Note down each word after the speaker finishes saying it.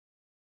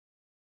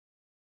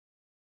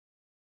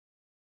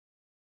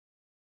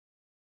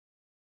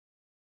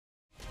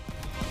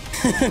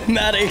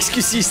Mad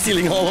XQC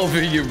stealing all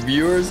over your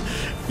viewers.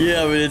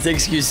 Yeah, but it's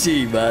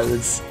XQC, man.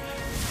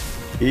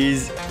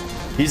 He's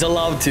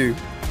allowed to.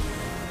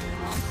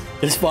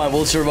 It's fine.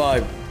 We'll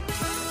survive.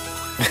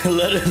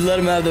 let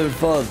him have their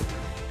fun.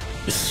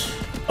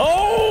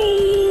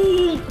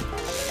 Oh!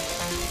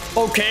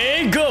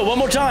 Okay, good. One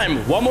more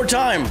time. One more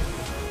time.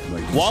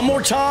 One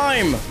more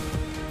time.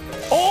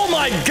 Oh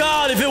my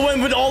god, if it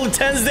went with all the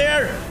 10s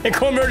there and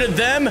converted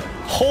them,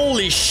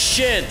 holy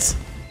shit.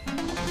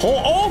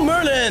 Oh,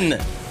 Merlin.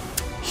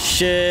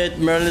 Shit,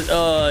 Merlin.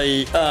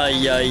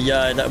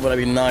 Yeah, that would have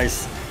been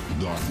nice.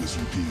 Darkness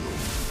repealed.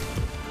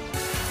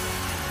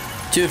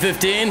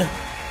 215.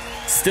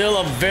 Still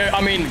a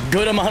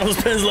good amount of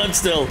spins left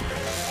still.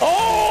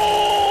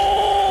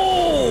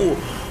 Oh!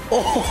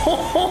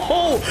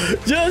 Oh!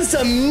 Just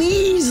a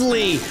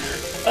measly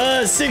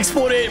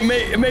 6.8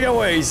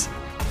 megaways.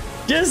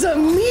 Just a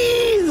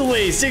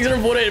measly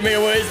 648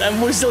 megaways, and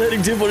we're still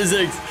hitting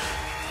 246.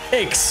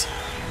 X.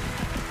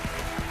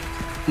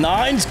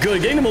 9's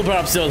good. Getting the multiplier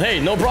up still. Hey,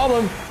 no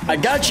problem. I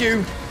got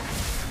you.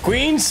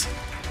 Queens.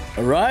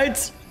 All right.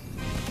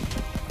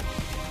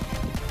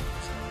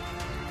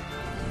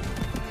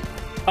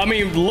 I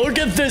mean, look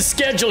at this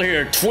schedule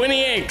here.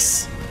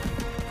 20x.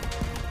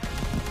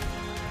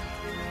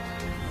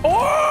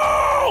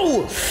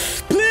 Oh!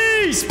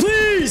 Please,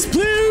 please,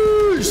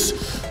 please,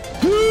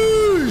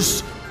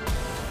 please.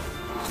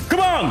 Come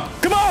on,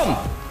 come on.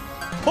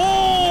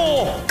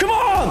 Oh, come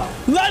on.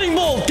 Lightning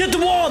bolt. Get the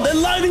wand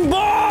and lightning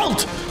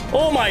bolt.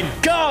 Oh my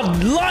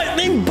god.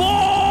 Lightning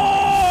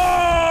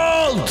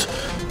bolt.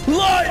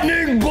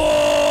 Lightning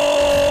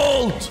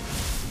bolt.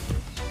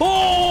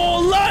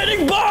 Oh,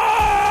 lightning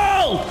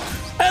bolt.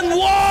 And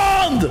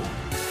wand.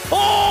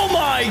 Oh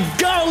my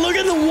god. Look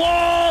at the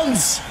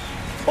wands.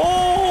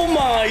 Oh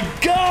my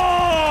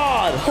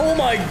god. Oh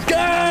my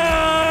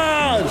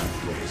god.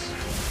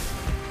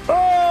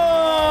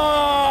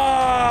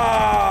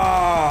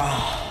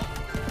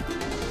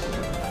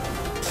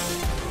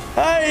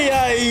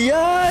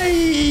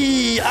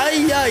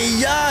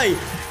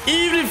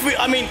 Even if we,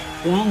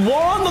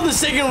 wand on the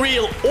second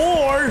reel,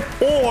 or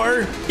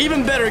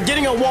even better,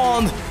 getting a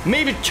wand,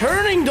 maybe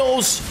turning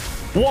those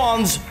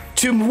wands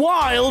to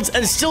wilds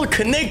and still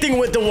connecting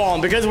with the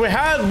wand, because we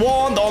had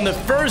wand on the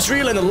first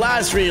reel and the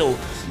last reel,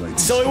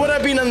 so it would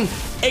have been an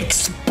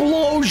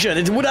explosion.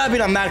 It would have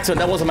been a max win.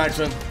 That was a max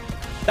win.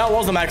 That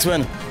was a max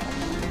win.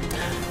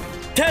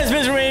 10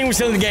 spins remaining. We're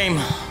still in the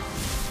game.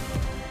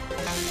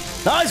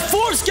 Nice.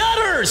 4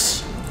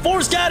 scatters.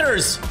 4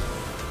 scatters.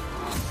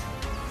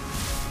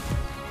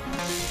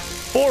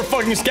 4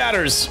 fucking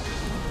scatters.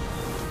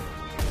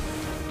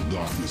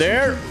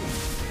 There.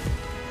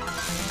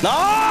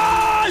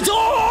 Nice!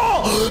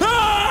 Oh!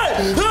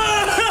 Hey!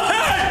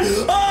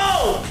 Hey!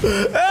 Oh! Hey!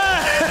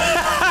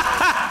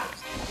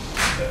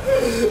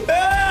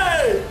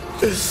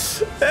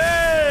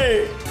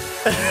 Hey!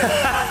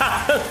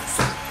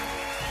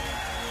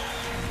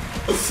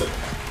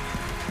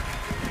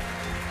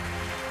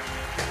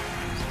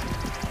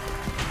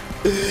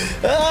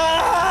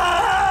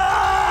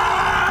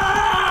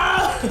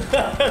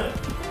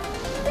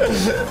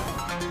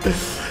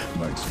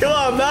 Come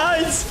on,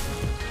 nice!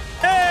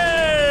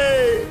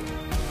 Hey!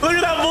 Look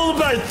at that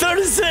multiplier,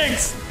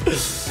 36!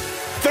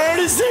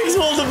 36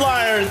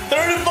 multiplier,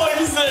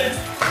 36!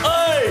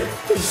 Hey!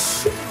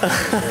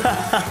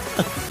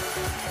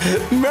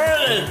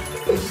 Merlin!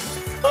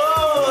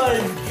 Oh my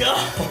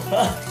god!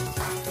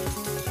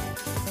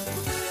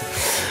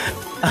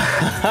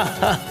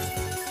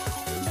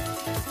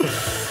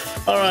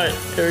 Alright,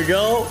 here we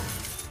go.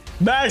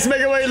 Max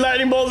Mega Wave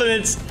Lightning Bolt, and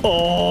it's...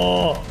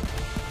 Oh!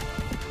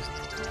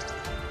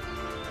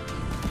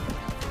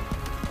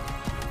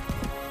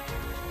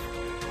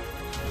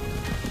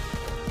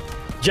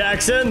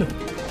 Jackson.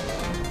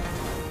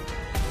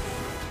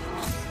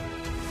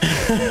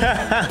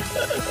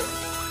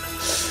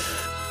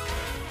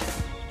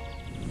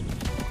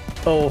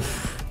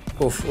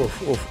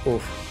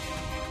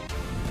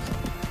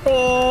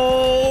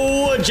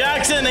 Oh,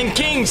 Jackson and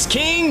Kings.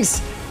 King.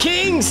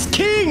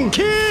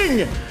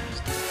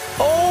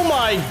 Oh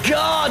my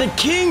god, the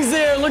King's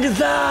there. Look at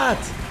that.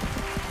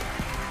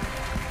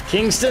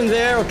 Kingston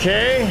there,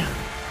 okay.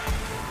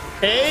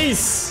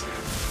 Ace.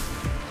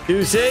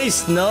 Deuce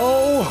ace,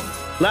 no.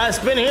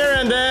 Last spin here,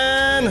 and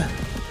then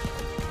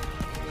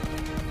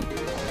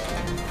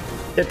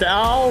get the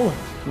owl.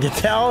 Get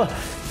the owl.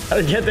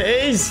 Get the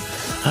ace.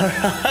 All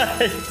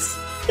right.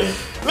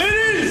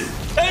 Ladies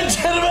and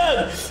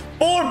gentlemen,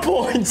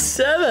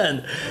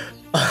 4.7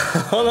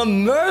 on a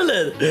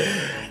Merlin.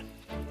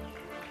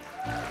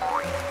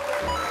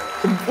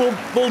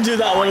 We'll do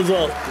that one as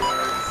well.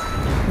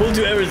 We'll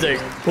do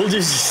everything. We'll do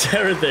just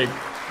everything.